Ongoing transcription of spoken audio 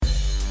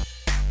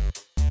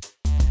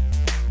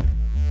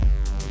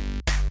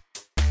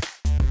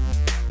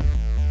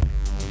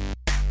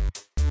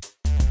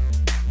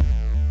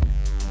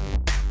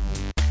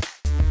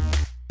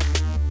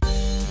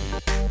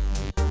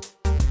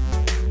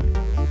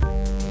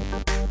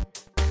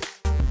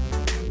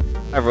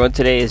Hi everyone,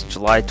 today is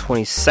July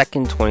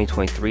 22nd,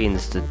 2023, and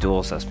this is the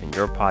Duel Assessment,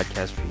 your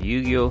podcast for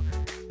Yu-Gi-Oh!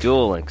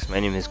 Duel Links. My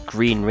name is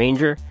Green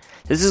Ranger.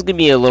 This is going to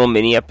be a little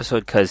mini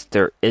episode because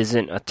there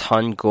isn't a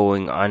ton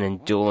going on in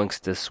Duel Links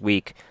this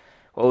week.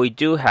 What we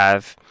do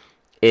have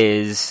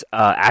is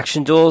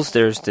Action Duels.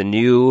 There's the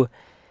new,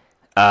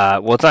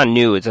 it's not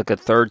new, it's like a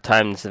third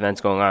time this event's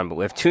going on, but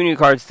we have two new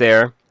cards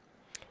there.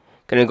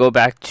 Going to go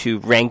back to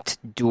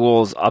Ranked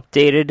Duels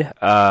Updated.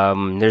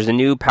 There's a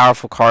new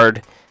powerful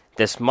card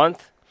this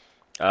month.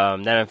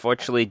 That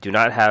unfortunately do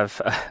not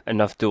have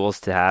enough duels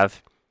to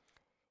have.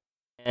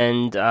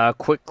 And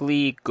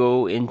quickly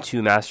go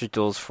into Master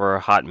Duels for a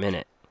hot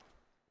minute.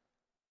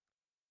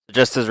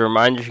 Just as a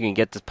reminder, you can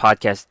get this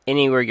podcast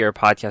anywhere you get a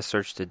podcast.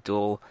 Search the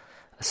Duel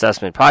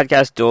Assessment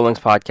Podcast, Duel Links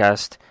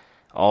Podcast.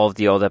 All of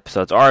the old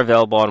episodes are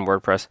available on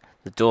WordPress,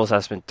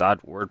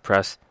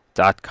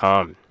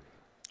 theduelassessment.wordpress.com.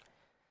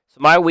 So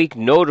my week,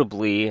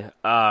 notably,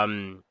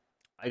 I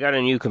got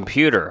a new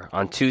computer.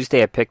 On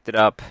Tuesday, I picked it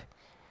up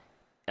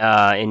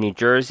in New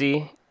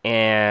Jersey,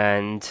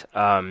 and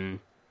I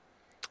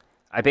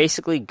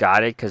basically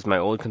got it because my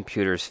old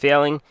computer is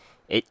failing.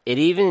 It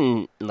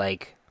even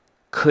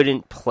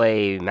couldn't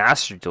play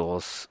Master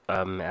Duels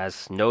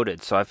as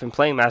noted. So I've been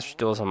playing Master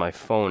Duels on my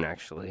phone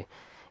actually,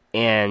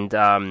 and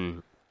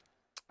going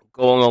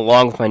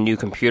along with my new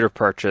computer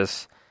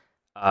purchase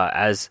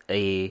as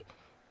a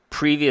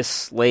previous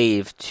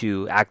slave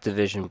to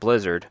Activision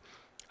Blizzard,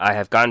 I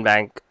have gone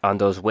back on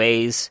those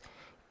ways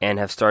and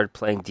have started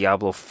playing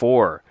Diablo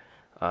 4.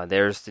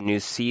 There's the new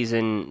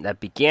season that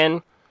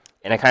began,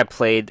 and I kind of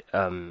played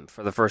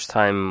for the first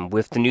time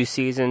with the new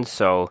season,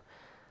 so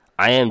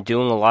I am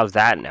doing a lot of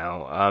that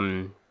now.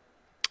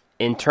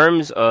 In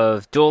terms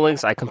of Duel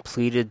Links, I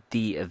completed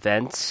the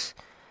events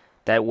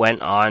that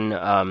went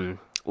on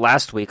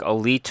last week.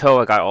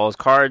 Alito, I got all his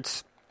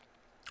cards.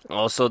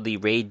 Also, the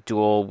raid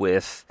duel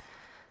with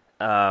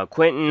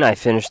Quentin, I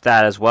finished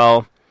that as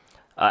well.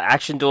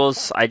 Action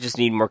Duels, I just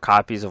need more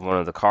copies of one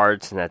of the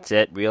cards, and that's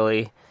it,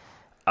 really.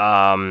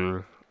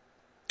 Master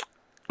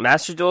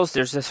Duels,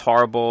 there's this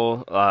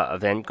horrible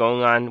event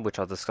going on, which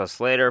I'll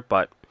discuss later,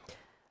 but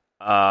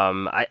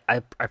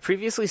I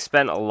previously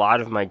spent a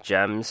lot of my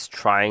gems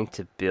trying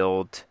to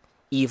build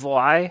Evil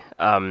Eye.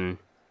 I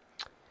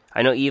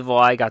know Evil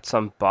Eye got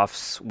some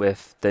buffs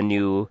with the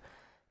new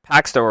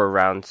packs that were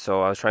around,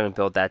 so I was trying to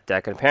build that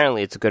deck, and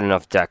apparently it's a good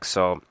enough deck,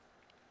 so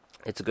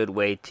it's a good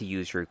way to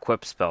use your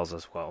equip spells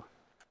as well.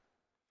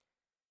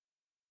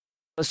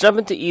 Let's jump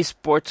into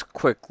esports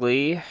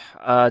quickly.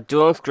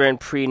 Duel Links Grand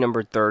Prix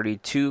number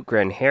 32,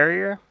 Grand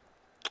Harrier.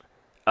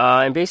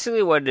 And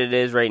basically what it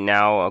is right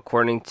now,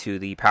 according to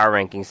the power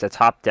rankings, the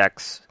top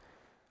decks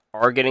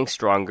are getting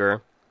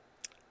stronger.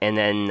 And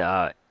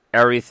then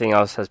everything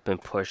else has been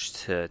pushed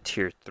to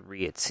Tier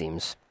 3, it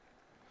seems.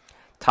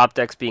 Top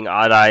decks being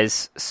Odd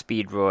Eyes,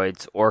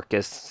 Speedroids,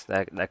 Orcus,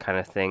 that kind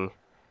of thing.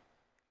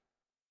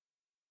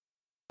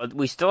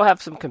 We still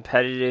have some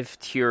competitive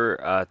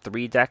Tier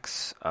 3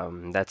 decks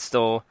that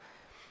still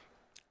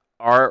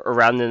are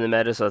around in the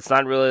meta, so it's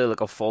not really like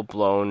a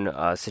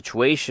full-blown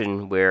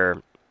situation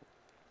where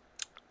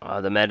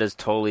the meta is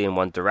totally in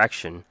one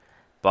direction.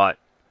 But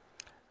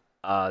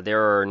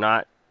there are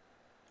not...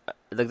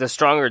 the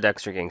stronger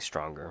decks are getting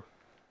stronger.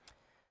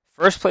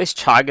 First place,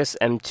 Chagas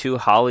M2,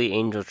 Holly,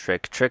 Angel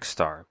Trick,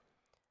 Trickstar.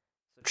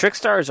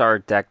 Trickstar is our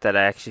deck that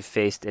I actually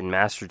faced in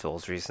Master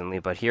Duels recently,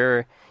 but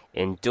here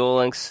in Duel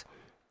Links...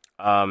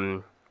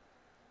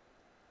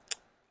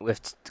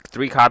 with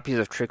 3 copies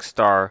of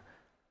Trickstar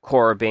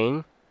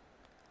Korrabane,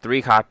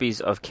 3 copies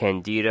of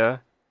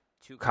Candida,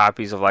 2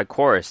 copies of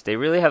Lycoris. They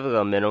really have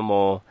a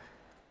minimal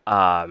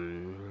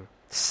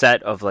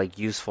set of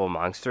useful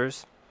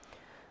monsters.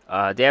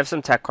 They have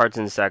some tech cards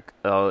in the deck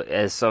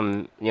as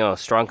some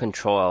strong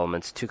control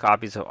elements. 2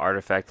 copies of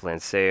Artifact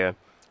Lancea,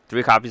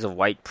 3 copies of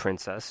White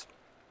Princess,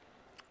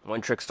 1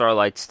 Trickstar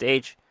Light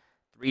Stage,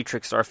 3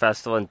 Trickstar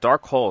Festival, and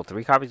Dark Hole.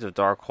 3 copies of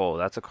Dark Hole.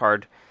 That's a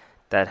card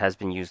that has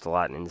been used a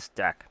lot in this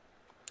deck.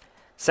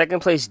 Second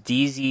place,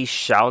 DZ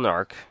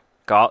Shalnark.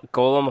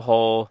 Golem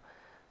Hole.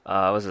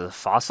 Was it a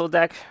fossil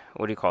deck?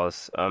 What do you call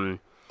this?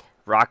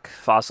 Rock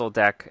fossil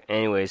deck.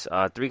 Anyways,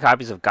 3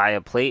 copies of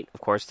Gaia Plate. Of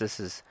course, this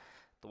is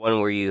the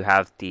one where you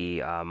have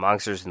the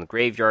monsters in the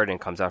graveyard and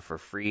it comes out for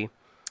free.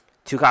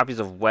 2 copies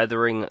of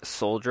Weathering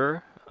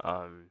Soldier.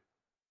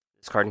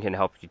 This card can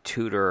help you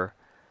tutor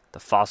the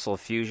Fossil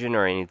Fusion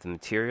or any of the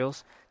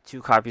materials.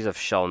 2 copies of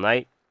Shell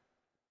Knight.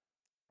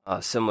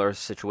 Similar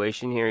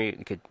situation here.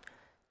 You could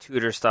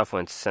tutor stuff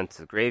when it's sent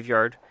to the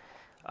graveyard.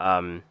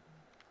 3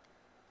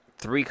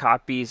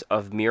 copies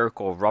of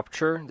Miracle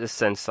Rupture. This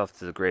sends stuff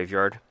to the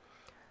graveyard.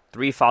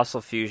 3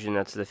 Fossil Fusion.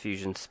 That's the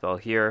fusion spell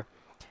here.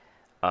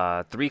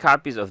 3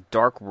 copies of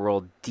Dark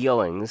World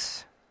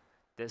Dealings.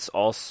 This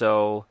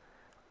also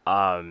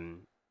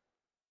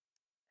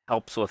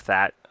helps with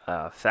that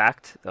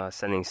fact,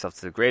 sending stuff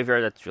to the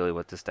graveyard. That's really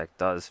what this deck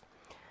does.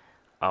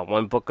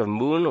 1 Book of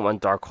Moon, 1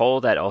 Dark Hole,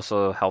 that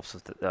also helps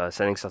with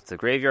sending stuff to the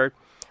graveyard.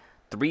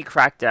 3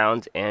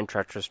 Crackdowns and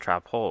Treacherous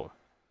Trap Hole.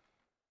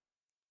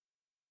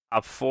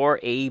 Top 4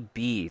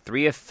 AB,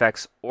 3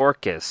 effects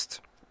Orchest.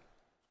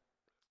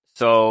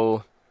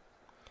 So,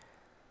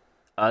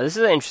 this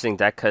is an interesting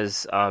deck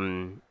because,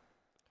 along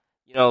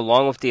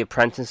with the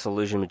Apprentice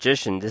Illusion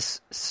Magician, this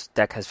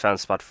deck has found a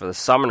spot for the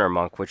Summoner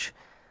Monk, which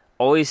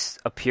always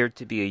appeared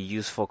to be a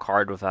useful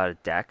card without a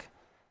deck.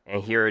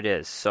 And here it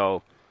is.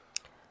 So,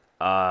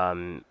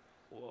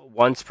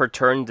 once per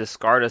turn,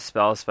 discard a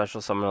spell, special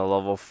summon a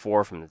level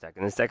 4 from the deck.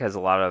 And this deck has a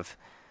lot of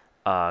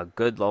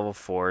good level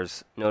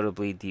 4s,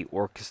 notably the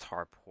Orchest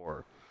Harp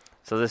Horror.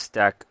 So this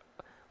deck,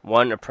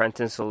 1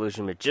 Apprentice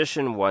Illusion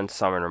Magician, 1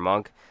 Summoner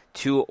Monk,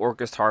 2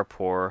 Orchest Harp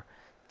Horror,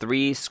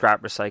 3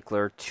 Scrap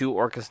Recycler, 2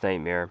 Orchest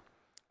Nightmare,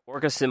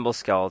 Orchest Symbol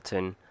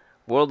Skeleton,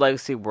 World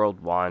Legacy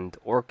World Wand,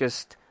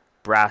 Orchest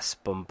Brass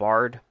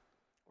Bombard,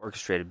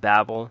 Orchestrated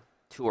Babel,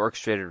 2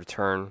 Orchestrated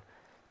Return,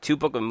 2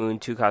 Book of Moon,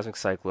 2 Cosmic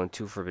Cyclone,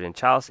 2 Forbidden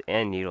Chalice,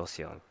 and Needle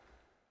Ceiling.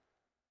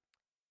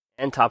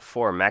 And top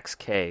 4, Max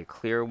K,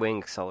 Clear Wing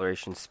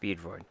Acceleration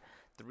Speedroid.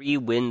 3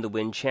 Win the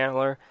Wind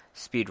Channeler,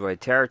 Speedroid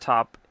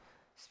Terratop,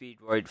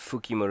 Speedroid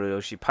Fukimoto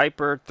Yoshi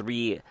Piper,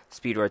 3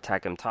 Speedroid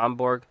Takem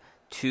Tomborg,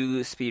 2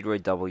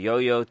 Speedroid Double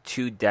Yo-Yo,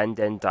 2 Den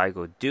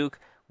Daigo Duke,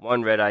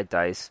 1 Red Eye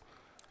Dice,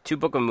 2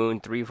 Book of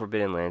Moon, 3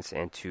 Forbidden Lance,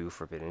 and 2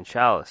 Forbidden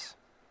Chalice.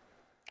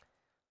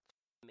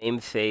 Main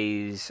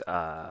phase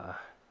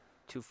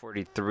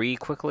 243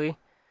 quickly.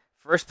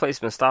 First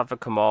place Mustafa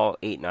Kamal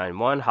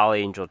 891,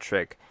 Holly Angel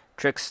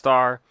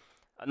Trickstar.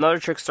 Another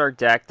Trickstar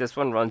deck. This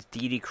one runs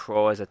Didi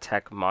Crow as a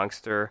tech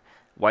monster,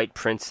 White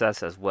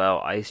Princess as well,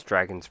 Ice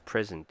Dragon's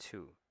Prison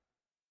too.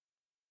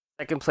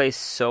 Second place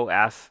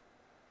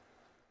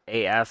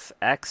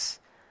AFX,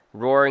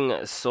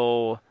 Roaring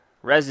Soul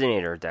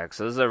Resonator deck.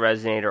 So this is a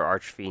Resonator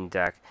Archfiend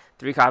deck.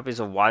 3 copies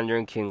of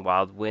Wandering King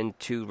Wild Wind,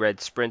 2 Red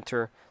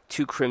Sprinter,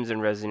 2 Crimson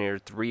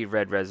Resonator, 3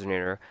 Red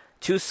Resonator,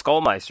 2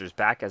 Skullmeisters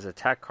back as a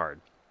tech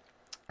card.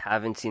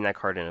 Haven't seen that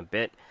card in a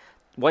bit.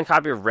 1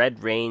 copy of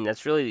Red Rain.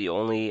 That's really the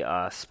only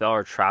spell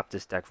or trap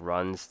this deck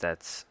runs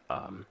that's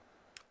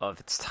of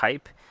its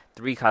type.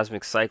 3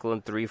 Cosmic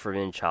Cyclone, 3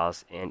 Forbidden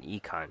Chalice, and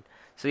Econ.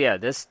 So yeah,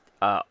 this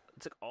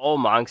it's like all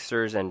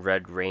monsters and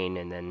Red Rain,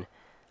 and then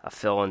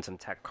fill in some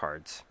tech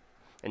cards.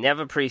 And they have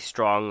a pretty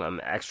strong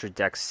extra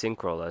deck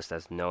synchro list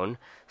as known.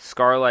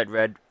 Scarlet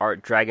Red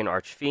Dragon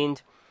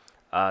Archfiend.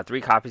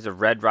 3 copies of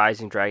Red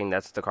Rising Dragon.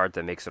 That's the card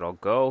that makes it all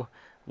go.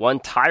 1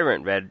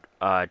 Tyrant Red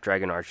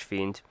Dragon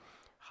Archfiend.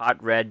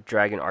 Hot Red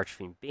Dragon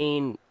Archfiend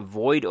Bane,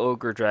 Void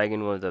Ogre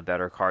Dragon, one of the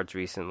better cards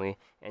recently,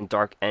 and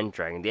Dark End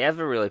Dragon. They have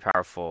a really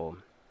powerful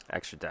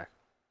extra deck.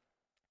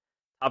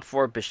 Top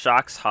 4,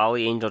 Bishox,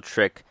 Holly Angel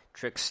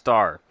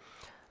Trickstar.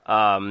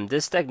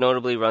 This deck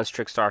notably runs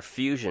Trickstar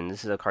Fusion.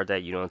 This is a card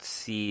that you don't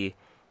see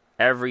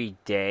every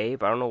day,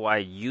 but I don't know why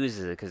it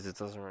uses it, because it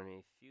doesn't run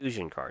any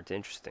fusion cards.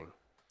 Interesting.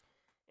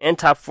 And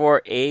top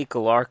 4, A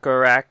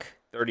Galarkarak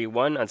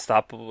 31,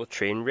 Unstoppable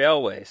Train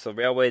Railway. So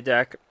Railway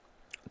deck.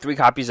 3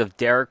 copies of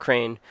Derek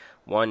Crane,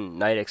 1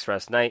 Night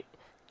Express Knight,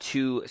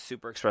 2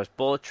 Super Express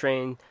Bullet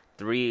Train,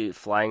 3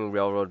 Flying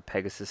Railroad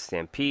Pegasus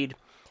Stampede,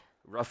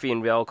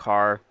 Ruffian Rail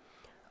Car,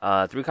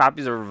 3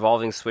 copies of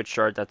Revolving Switch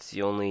Shard. That's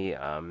the only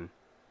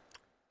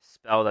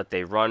spell that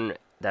they run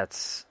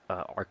that's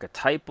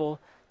archetypal.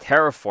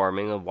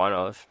 Terraforming, one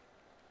of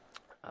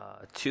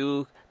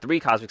 3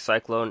 Cosmic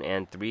Cyclone,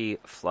 and 3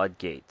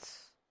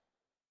 Floodgates.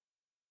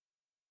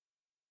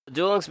 The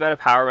Duel Links meta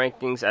power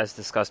rankings, as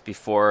discussed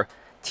before.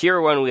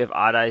 Tier 1, we have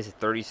Odd Eyes at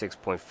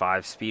 36.5,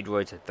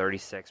 Speedroids at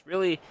 36.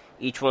 Really,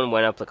 each one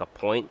went up like a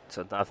point,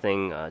 so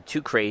nothing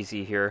too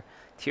crazy here.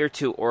 Tier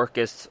 2,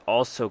 Orchists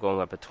also going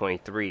up at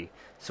 23.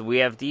 So we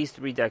have these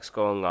 3 decks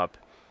going up.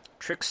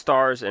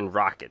 Trickstars and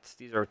Rockets.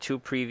 These are 2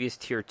 previous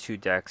Tier 2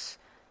 decks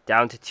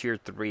down to Tier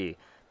 3.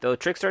 Though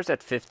Trickstar's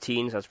at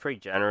 15, so that's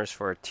pretty generous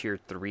for a Tier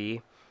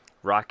 3.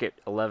 Rocket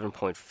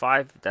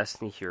 11.5,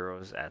 Destiny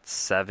Heroes at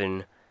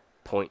 7.5.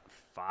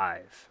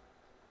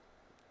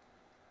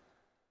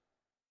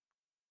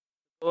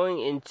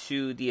 Going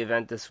into the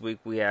event this week,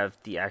 we have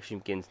the Action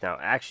Begins Now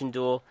Action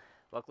Duel.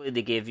 Luckily,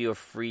 they gave you a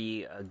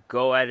free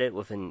go at it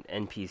with an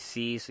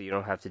NPC, so you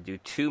don't have to do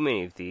too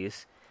many of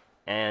these.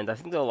 And I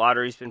think the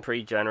lottery's been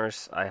pretty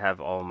generous. I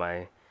have all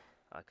my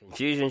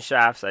Confusion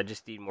Shafts. I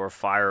just need more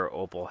Fire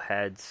Opal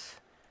Heads.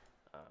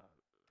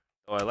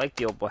 So I like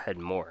the Opal Head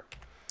more.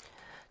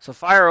 So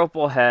Fire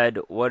Opal Head,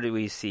 what do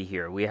we see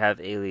here? We have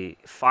a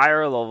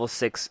Fire level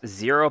 6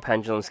 0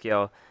 Pendulum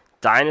Scale.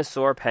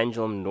 Dinosaur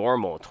Pendulum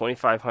Normal,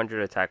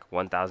 2500 attack,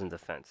 1000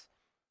 defense.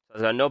 So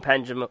it's got no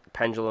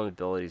pendulum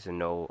abilities and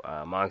no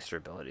monster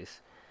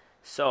abilities.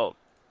 So,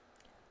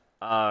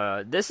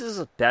 this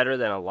is better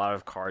than a lot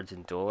of cards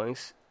in Duel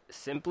Links,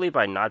 simply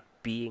by not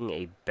being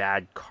a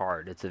bad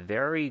card. It's a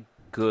very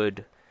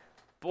good,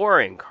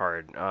 boring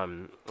card.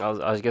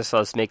 I guess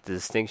I'll just make the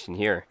distinction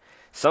here.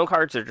 Some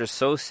cards are just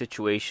so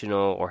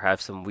situational or have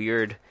some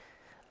weird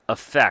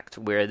effect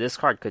where this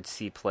card could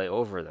see play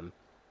over them.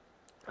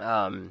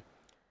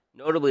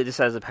 Notably, this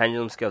has a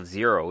pendulum scale of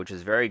 0, which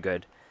is very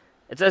good.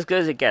 It's as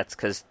good as it gets,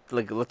 because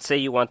let's say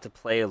you want to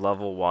play a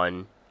level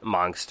 1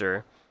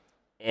 monster,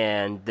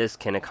 and this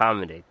can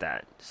accommodate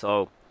that.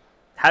 So,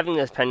 having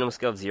this Pendulum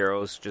Scale of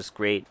 0 is just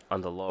great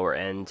on the lower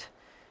end.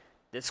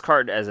 This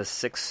card as a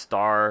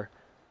 6-star,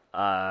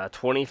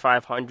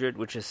 2500,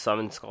 which is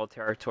Summon Skull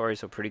territory,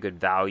 so pretty good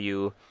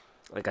value,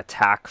 like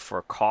attack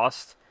for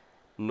cost.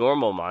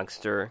 Normal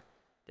monster.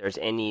 There's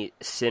any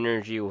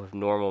synergy with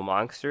normal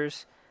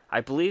monsters.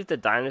 I believe the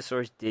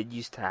dinosaurs did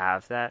used to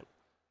have that.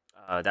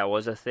 That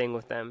was a thing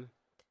with them.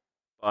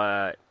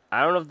 But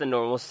I don't know if the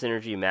normal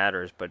synergy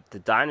matters, but the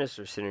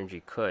dinosaur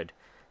synergy could.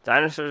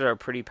 Dinosaurs are a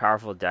pretty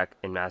powerful deck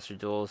in Master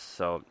Duels,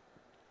 so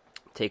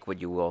take what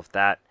you will with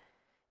that.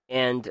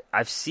 And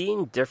I've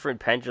seen different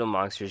Pendulum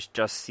monsters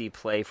just see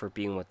play for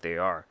being what they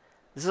are.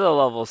 This is a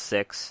level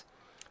 6,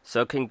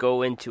 so it can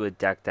go into a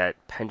deck that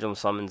Pendulum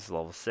summons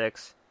level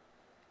 6,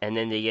 and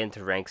then they get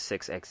into rank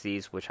 6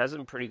 XZs, which has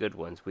some pretty good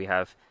ones. We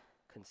have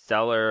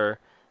Constellar,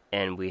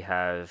 and we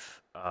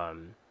have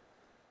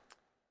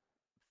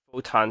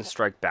Photon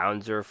Strike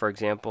Bouncer, for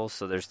example.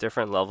 So there's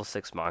different level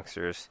 6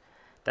 monsters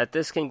that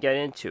this can get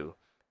into.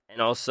 And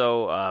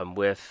also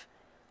with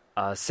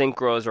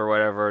Synchros or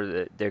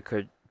whatever, there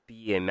could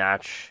be a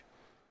match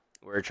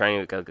where you're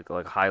trying to get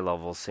like high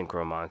level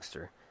Synchro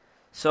monster.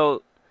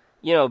 So,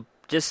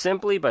 just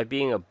simply by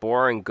being a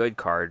boring good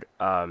card,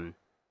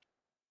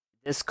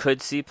 this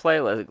could see play.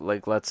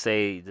 Like let's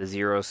say the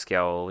 0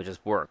 scale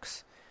just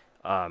works.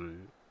 Or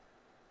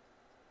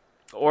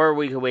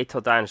we could wait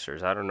till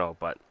dinosaurs. I don't know,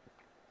 but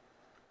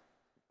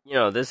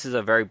this is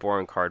a very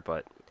boring card,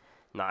 but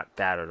not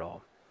bad at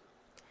all.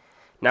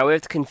 Now we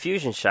have the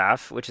Confusion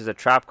Shaft, which is a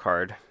trap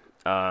card.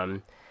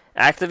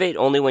 Activate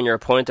only when your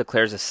opponent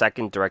declares a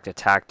second direct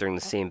attack during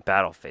the same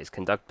battle phase.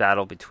 Conduct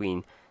battle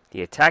between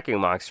the attacking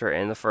monster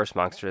and the first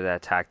monster that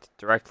attacked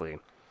directly.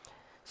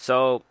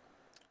 So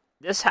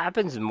this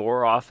happens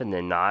more often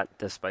than not,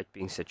 despite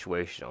being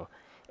situational.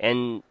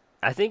 And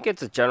I think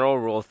it's a general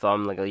rule of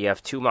thumb, like you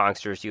have 2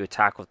 monsters, you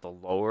attack with the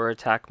lower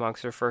attack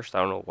monster first.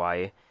 I don't know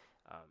why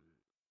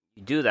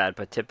you do that,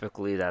 but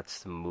typically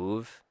that's the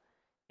move.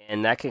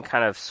 And that can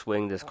kind of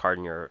swing this card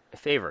in your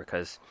favor,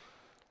 because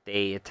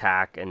they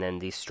attack and then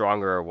the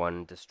stronger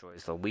one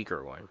destroys the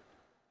weaker one.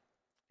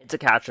 It's a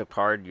catch-up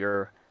card.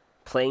 You're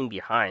playing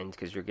behind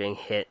because you're getting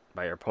hit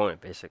by your opponent,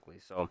 basically.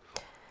 So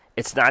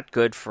it's not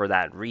good for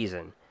that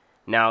reason.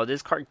 Now,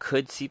 this card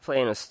could see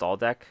play in a stall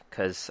deck,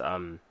 because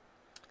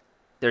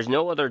there's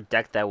no other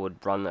deck that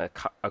would run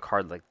a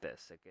card like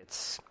this. Like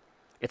it's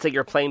like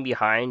you're playing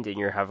behind and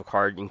you have a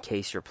card in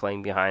case you're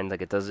playing behind.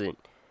 Like, it doesn't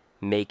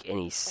make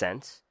any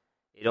sense.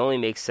 It only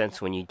makes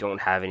sense when you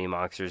don't have any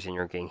monsters and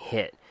you're getting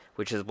hit,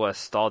 which is what a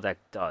stall deck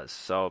does.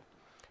 So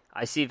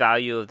I see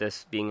value of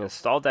this being a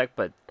stall deck,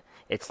 but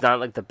it's not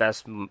like the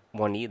best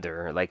one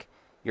either. Like,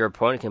 your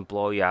opponent can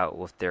blow you out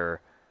with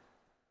their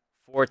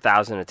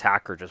 4,000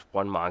 attacker, just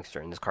one monster,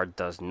 and this card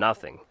does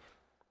nothing.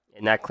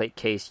 In that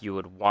case, you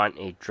would want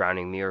a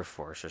Drowning Mirror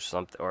Force or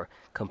something, or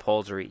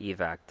Compulsory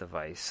Evac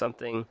device,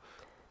 something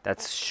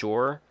that's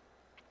sure.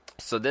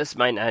 So this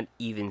might not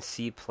even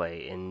see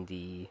play in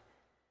the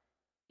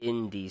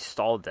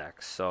stall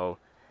deck. So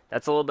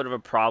that's a little bit of a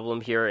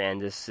problem here,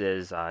 and this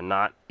is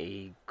not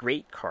a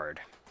great card.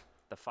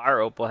 The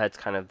Fire Opal Head's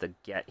kind of the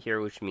get here,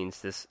 which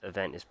means this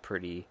event is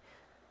pretty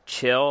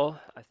chill.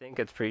 I think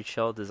it's pretty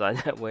chill designed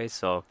that way.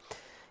 So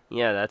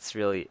yeah, that's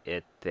really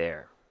it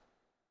there.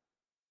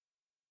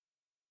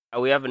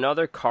 We have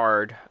another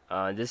card.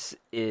 This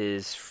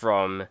is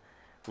from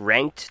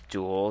Ranked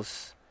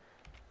Duels,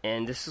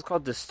 and this is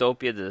called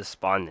Dystopia the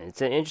Despondent.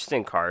 It's an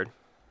interesting card.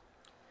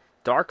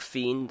 Dark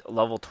Fiend,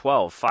 level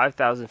 12,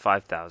 5,000,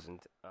 5,000.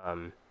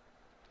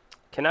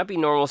 Cannot be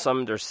normal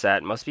summoned or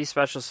set. Must be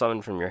special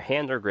summoned from your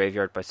hand or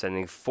graveyard by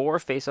sending 4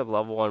 face-up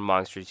level 1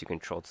 monsters you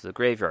control to the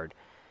graveyard.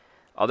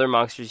 Other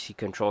monsters you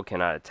control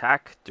cannot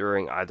attack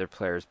during either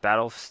player's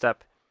battle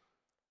step.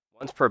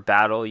 Once per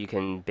battle, you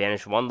can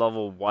banish 1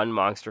 level 1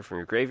 monster from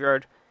your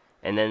graveyard,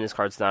 and then this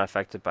card's not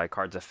affected by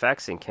card's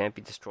effects and can't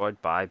be destroyed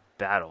by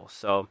battle.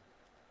 So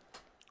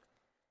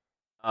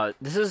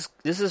this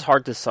is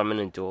hard to summon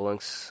in Duel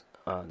Links.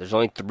 There's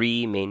only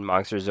 3 main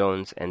monster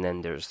zones, and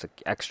then there's the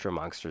extra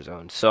monster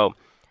zone. So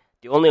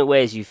the only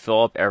way is you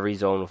fill up every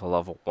zone with a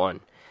level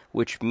 1,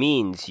 which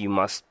means you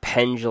must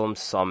pendulum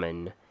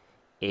summon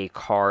a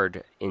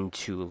card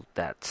into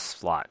that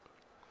slot.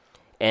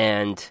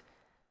 And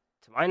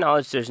to my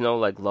knowledge, there's no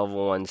like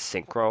level 1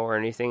 synchro or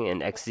anything,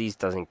 and XZs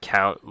doesn't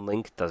count,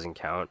 Link doesn't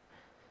count.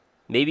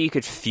 Maybe you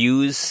could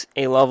fuse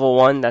a level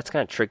 1, that's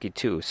kind of tricky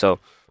too. So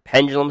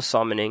pendulum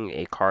summoning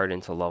a card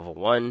into level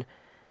 1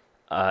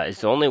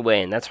 is the only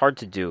way, and that's hard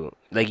to do.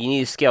 Like, you need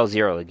to scale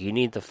 0, like you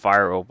need the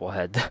Fire Opal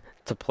Head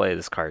to play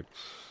this card.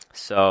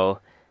 So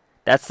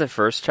that's the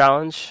first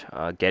challenge,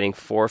 getting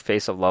 4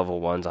 face-up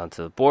level 1s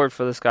onto the board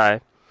for this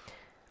guy.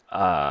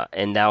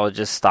 And that will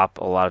just stop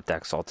a lot of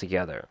decks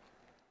altogether.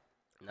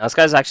 Now, this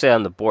guy's actually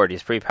on the board.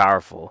 He's pretty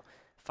powerful.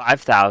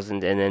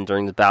 5,000, and then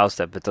during the battle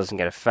step, it doesn't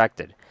get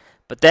affected.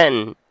 But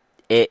then,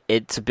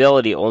 its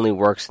ability only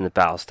works in the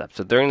battle step.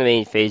 So during the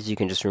main phase, you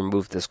can just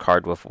remove this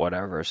card with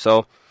whatever.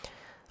 So,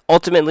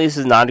 ultimately, this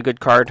is not a good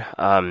card.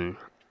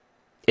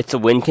 It's a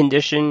win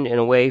condition, in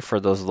a way, for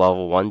those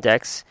level 1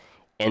 decks.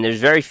 and there's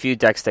very few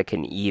decks that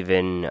can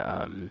even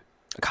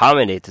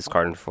accommodate this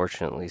card,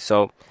 unfortunately.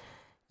 So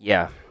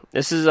yeah,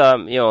 this is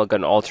like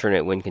an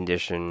alternate win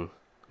condition,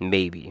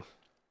 maybe.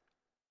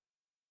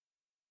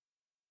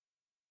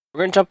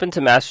 We're gonna jump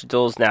into Master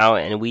Duels now,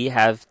 and we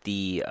have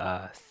the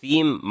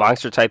theme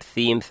monster type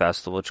theme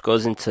festival, which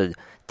goes into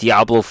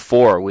Diablo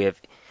 4. We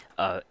have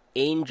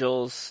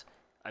angels,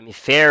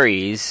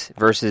 fairies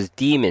versus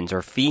demons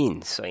or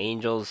fiends. So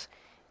angels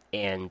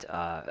and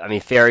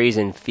fairies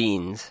and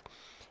fiends,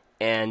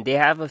 and they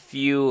have a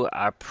few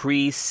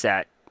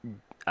preset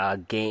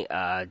game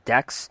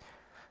decks.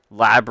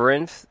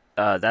 Labyrinth,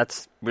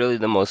 that's really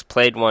the most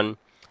played one,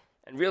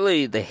 and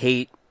really the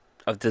hate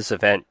of this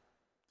event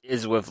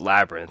is with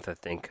Labyrinth, I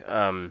think.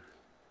 I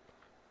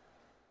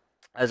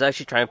was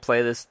actually trying to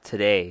play this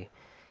today,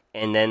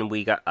 and then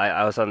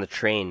I was on the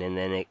train, and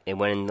then it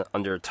went in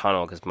under a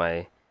tunnel because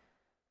my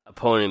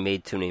opponent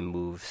made too many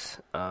moves.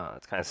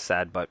 It's kind of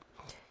sad, but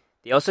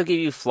they also give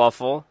you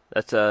Fluffle.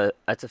 That's a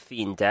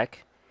fiend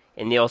deck,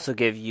 and they also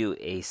give you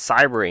a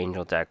Cyber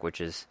Angel deck,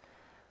 which is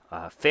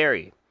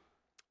fairy.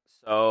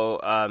 So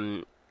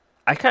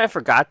I kind of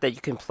forgot that you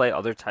can play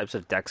other types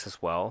of decks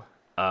as well.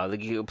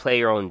 Like you can play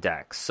your own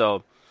decks.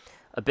 So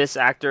Abyss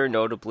Actor,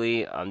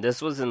 notably,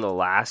 this was in the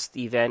last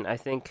event, I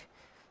think.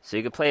 So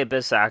you can play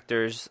Abyss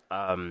Actors.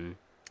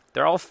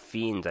 They're all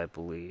fiends, I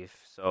believe.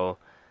 So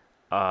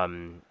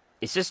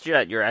it's just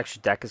that your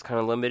actual deck is kind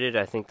of limited.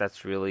 I think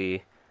that's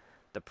really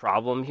the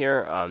problem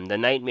here. The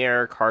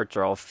Nightmare cards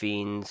are all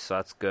fiends, so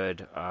that's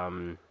good.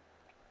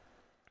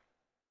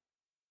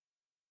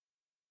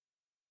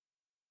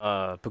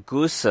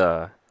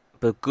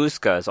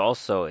 Baguska is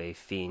also a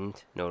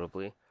fiend,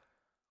 notably.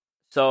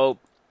 So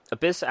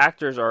Abyss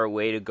Actors are a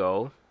way to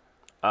go.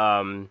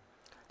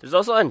 There's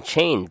also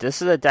Unchained.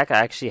 This is a deck I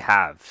actually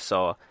have,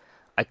 so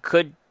I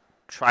could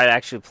try to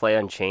actually play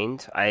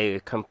Unchained.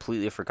 I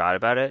completely forgot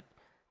about it.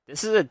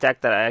 This is a deck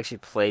that I actually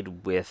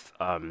played with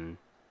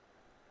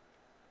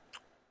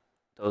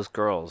those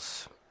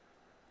girls,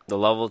 the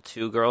level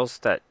 2 girls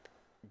that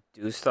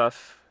do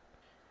stuff.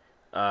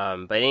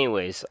 But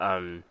anyways,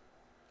 I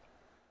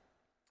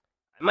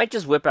might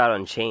just whip out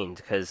Unchained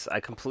because I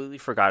completely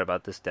forgot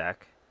about this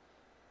deck,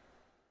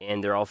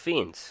 and they're all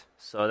fiends.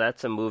 So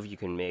that's a move you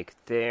can make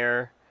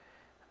there.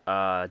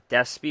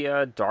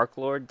 Despia, Dark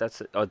Lord.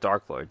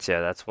 Dark Lords.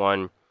 Yeah, that's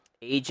one.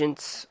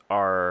 Agents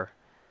are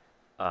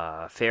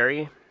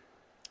fairy.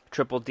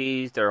 Triple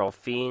D's. They're all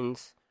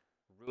fiends.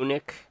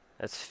 Runic.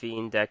 That's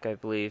fiend deck, I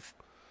believe.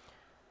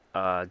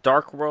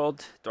 Dark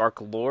World,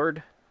 Dark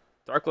Lord.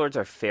 Dark Lords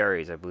are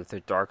fairies, I believe. They're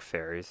dark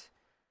fairies.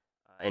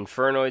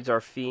 Infernoids are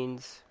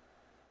fiends.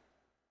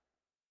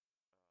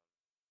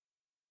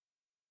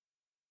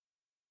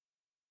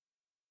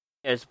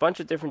 Yeah, there's a bunch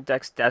of different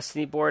decks.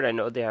 Destiny board. I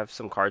know they have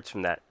some cards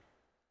from that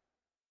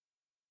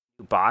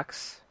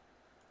box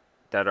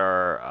that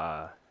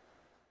are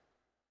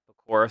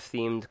Bakura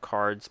themed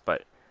cards,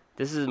 but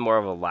this is more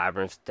of a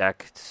labyrinth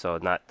deck, so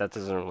not that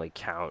doesn't really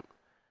count.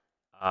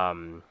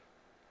 Um,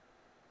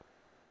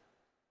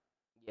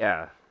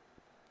 yeah,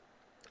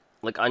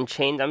 like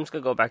Unchained. I'm just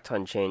gonna go back to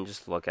Unchained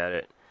just to look at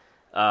it.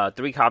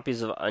 3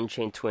 copies of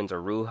Unchained Twins are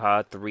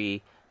Ruha,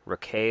 3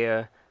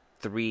 Rakea,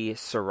 3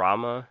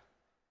 Sarama,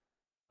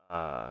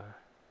 uh,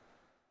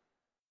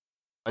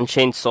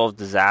 Unchained Soul of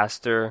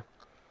Disaster,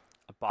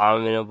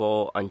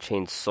 Abominable,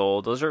 Unchained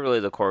Soul. Those are really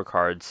the core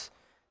cards.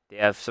 They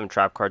have some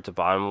trap cards: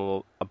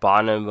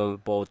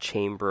 Abominable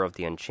Chamber of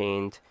the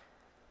Unchained,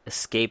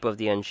 Escape of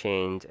the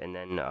Unchained, and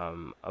then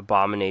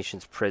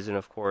Abomination's Prison,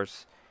 of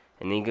course.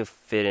 And then you can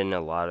fit in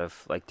a lot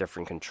of like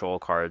different control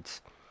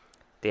cards.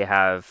 They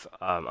have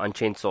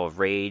Unchained Soul of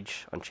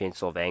Rage, Unchained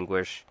Soul of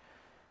Anguish,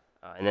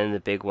 and then the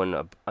big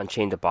one,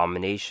 Unchained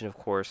Abomination, of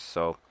course.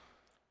 So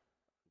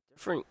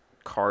different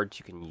cards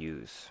you can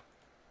use.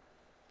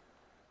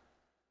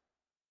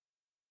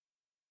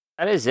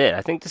 That is it.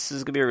 I think this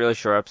is gonna be a really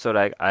short episode.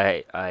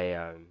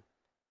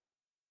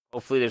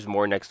 Hopefully there's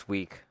more next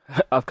week.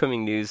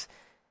 Upcoming news.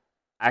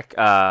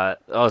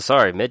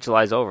 Sorry, mid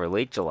July's over.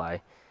 Late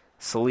July.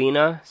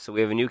 Selena. So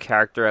we have a new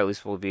character. At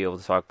least we'll be able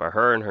to talk about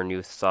her and her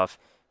new stuff.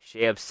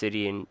 Shea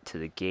Obsidian, To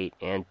the Gate,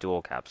 and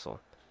Duel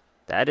Capsule.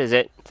 That is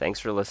it.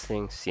 Thanks for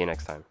listening. See you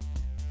next time.